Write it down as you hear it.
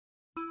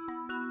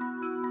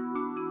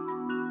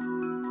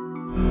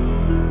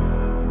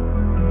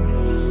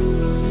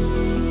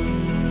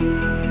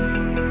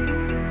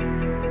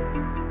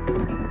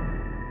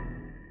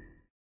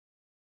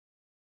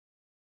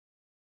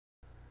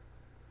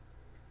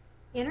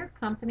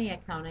Intercompany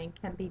accounting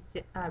can be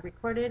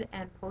recorded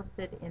and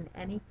posted in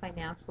any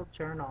financial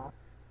journal,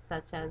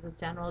 such as a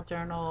general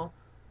journal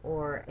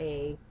or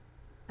a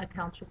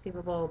accounts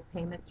receivable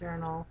payment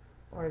journal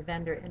or a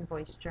vendor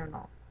invoice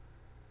journal.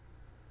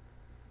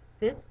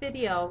 This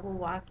video will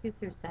walk you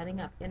through setting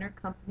up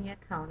intercompany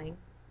accounting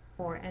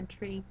for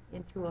entry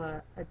into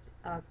a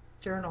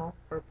journal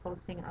for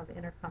posting of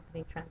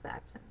intercompany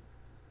transactions.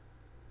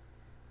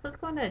 So let's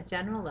go into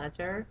General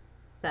Ledger,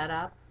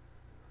 Setup,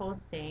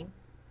 Posting,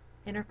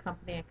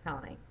 Intercompany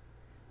Accounting.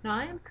 Now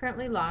I am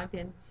currently logged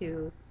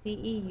into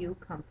CEU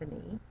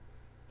Company,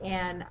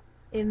 and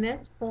in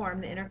this form,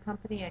 the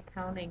Intercompany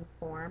Accounting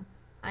form,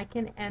 I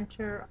can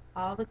enter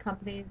all the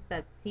companies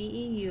that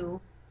CEU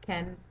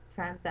can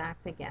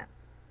transact against.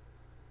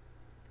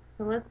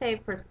 So let's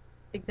say, for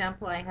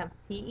example, I have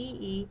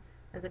CEE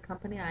as a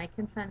company I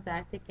can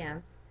transact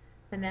against.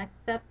 The next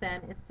step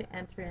then is to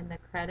enter in the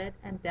credit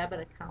and debit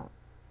accounts.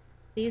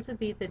 These would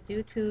be the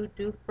due to,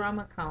 due from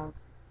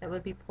accounts that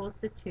would be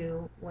posted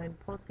to when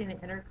posting the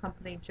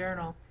intercompany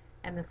journal,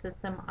 and the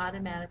system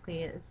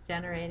automatically is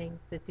generating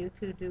the due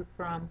to, due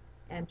from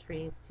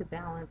entries to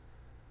balance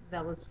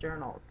those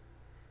journals.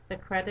 The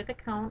credit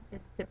account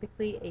is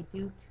typically a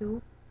due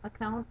to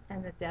account,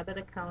 and the debit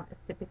account is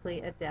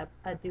typically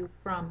a due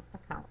from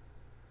account.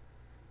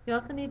 You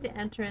also need to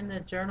enter in the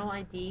journal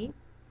ID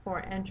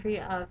for entry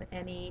of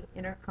any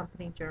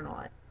intercompany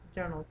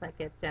journals that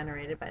get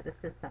generated by the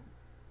system.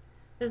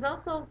 There's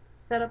also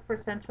set up for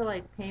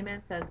centralized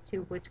payments as to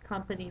which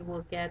company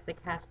will get the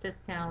cash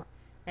discount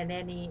and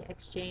any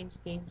exchange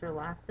gains or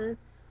losses.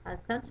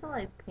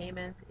 Centralized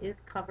payments is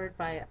covered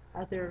by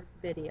other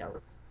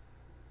videos.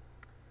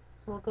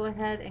 So we'll go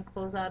ahead and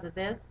close out of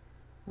this.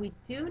 We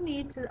do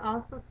need to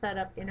also set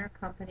up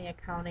intercompany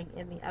accounting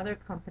in the other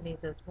companies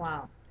as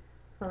well.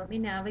 So let me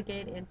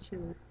navigate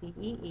into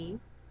CEE,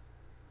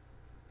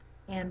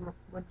 and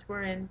once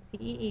we're in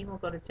CEE, we'll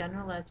go to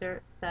General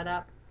Ledger,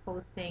 Setup,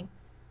 Posting,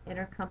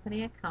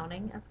 Intercompany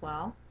Accounting as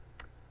well.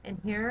 And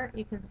here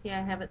you can see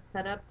I have it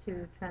set up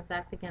to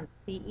transact against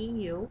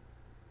CEU.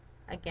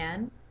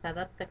 Again, set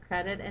up the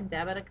credit and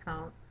debit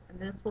accounts, and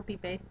this will be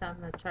based on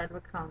the chart of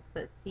accounts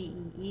that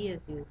CEE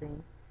is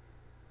using,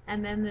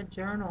 and then the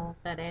journal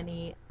that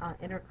any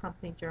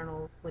intercompany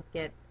journals would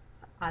get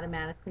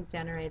automatically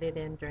generated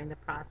in during the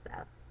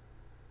process.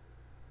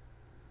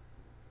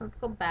 Let's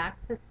go back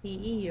to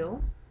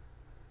CEU,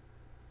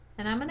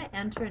 and I'm going to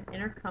enter an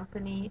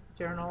intercompany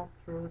journal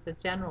through the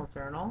general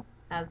journal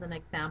as an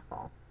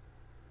example.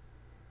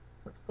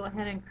 Let's go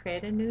ahead and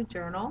create a new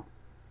journal.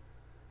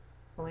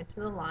 Go into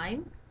the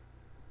lines,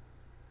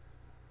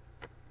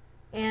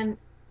 and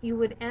you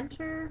would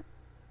enter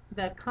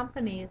the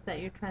companies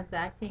that you're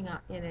transacting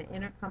in an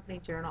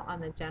intercompany journal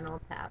on the General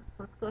tab.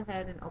 So let's go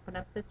ahead and open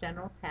up the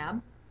General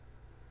tab.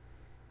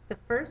 The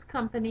first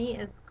company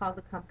is called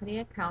the company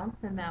accounts,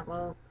 and that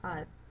will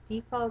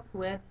default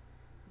with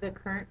the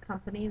current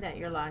company that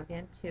you're logged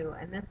into,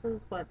 and this is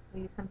what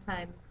we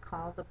sometimes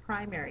call the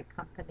primary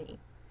company.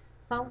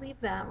 So I'll leave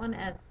that one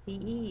as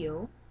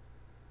CEU,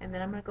 and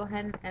then I'm going to go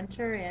ahead and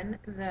enter in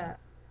the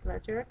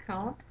ledger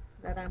account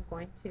that I'm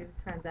going to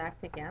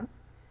transact against,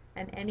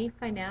 and any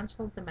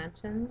financial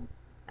dimensions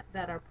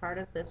that are part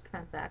of this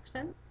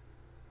transaction.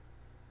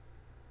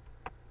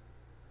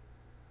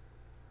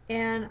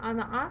 And on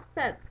the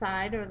offset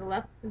side, or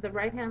the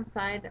right-hand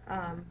side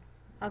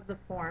of the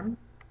form,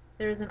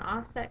 there's an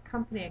offset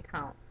company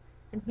account.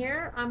 And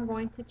here I'm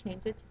going to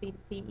change it to be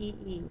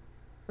CEE.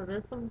 So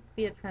this will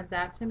be a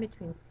transaction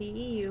between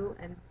CEU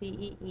and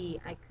CEE.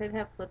 I could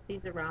have flipped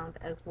these around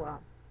as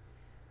well.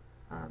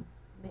 Let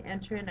me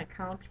enter an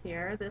account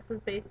here. This is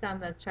based on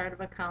the chart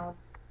of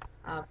accounts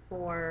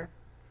for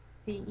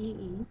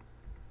CEE.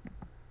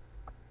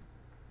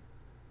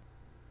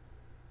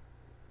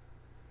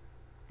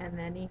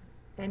 And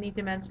any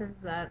dimensions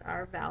that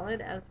are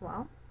valid as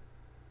well.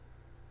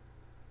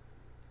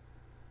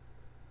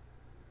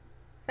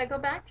 If I go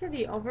back to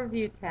the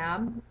Overview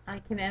tab, I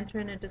can enter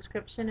in a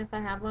description if I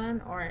have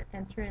one, or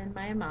enter in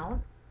my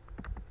amount.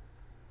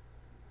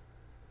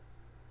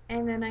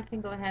 And then I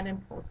can go ahead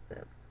and post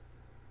this.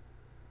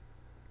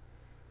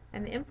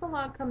 And the info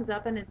log comes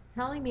up, and it's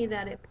telling me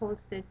that it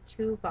posted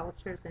 2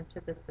 vouchers into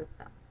the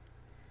system.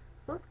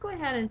 So let's go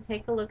ahead and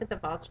take a look at the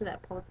voucher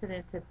that posted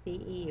into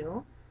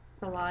CEU.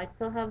 So while I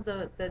still have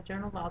the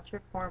journal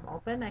voucher form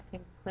open, I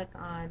can click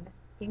on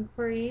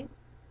Inquiries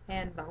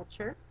and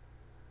Voucher.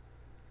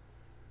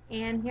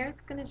 And here it's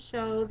going to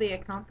show the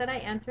account that I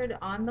entered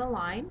on the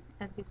line,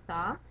 as you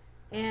saw.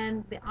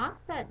 And the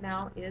offset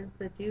now is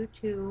the due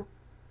to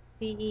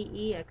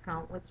CEE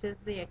account, which is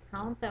the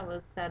account that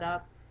was set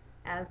up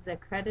as the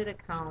credit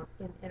account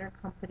in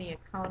intercompany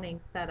accounting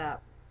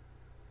setup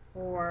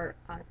for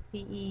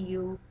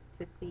CEU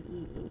to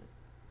CEE.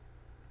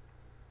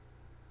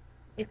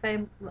 If I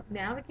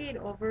navigate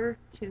over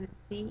to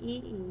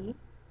CEE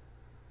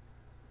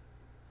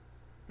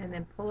and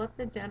then pull up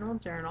the general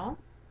journal,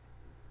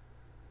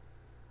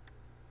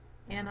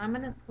 and I'm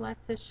going to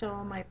select to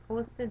show my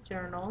posted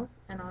journals,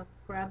 and I'll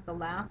grab the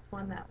last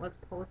one that was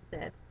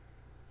posted.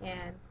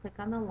 and click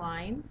on the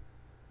lines.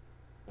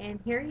 And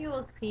here you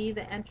will see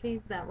the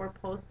entries that were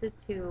posted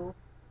to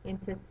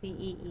into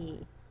CEE.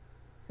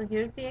 So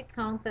here's the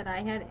account that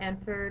I had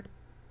entered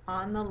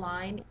on the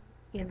line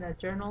in the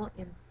journal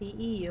in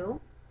CEU.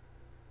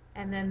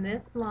 And then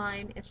this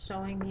line is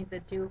showing me the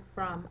due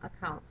from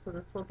account. So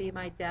this will be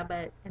my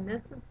debit. And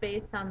this is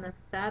based on the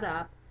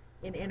setup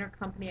in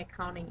intercompany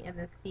accounting in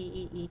the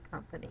CEE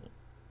company.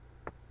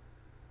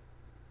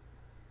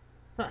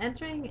 So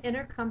entering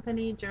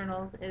intercompany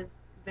journals is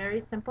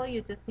very simple.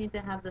 You just need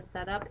to have the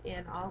setup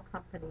in all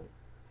companies.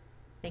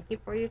 Thank you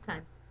for your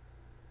time.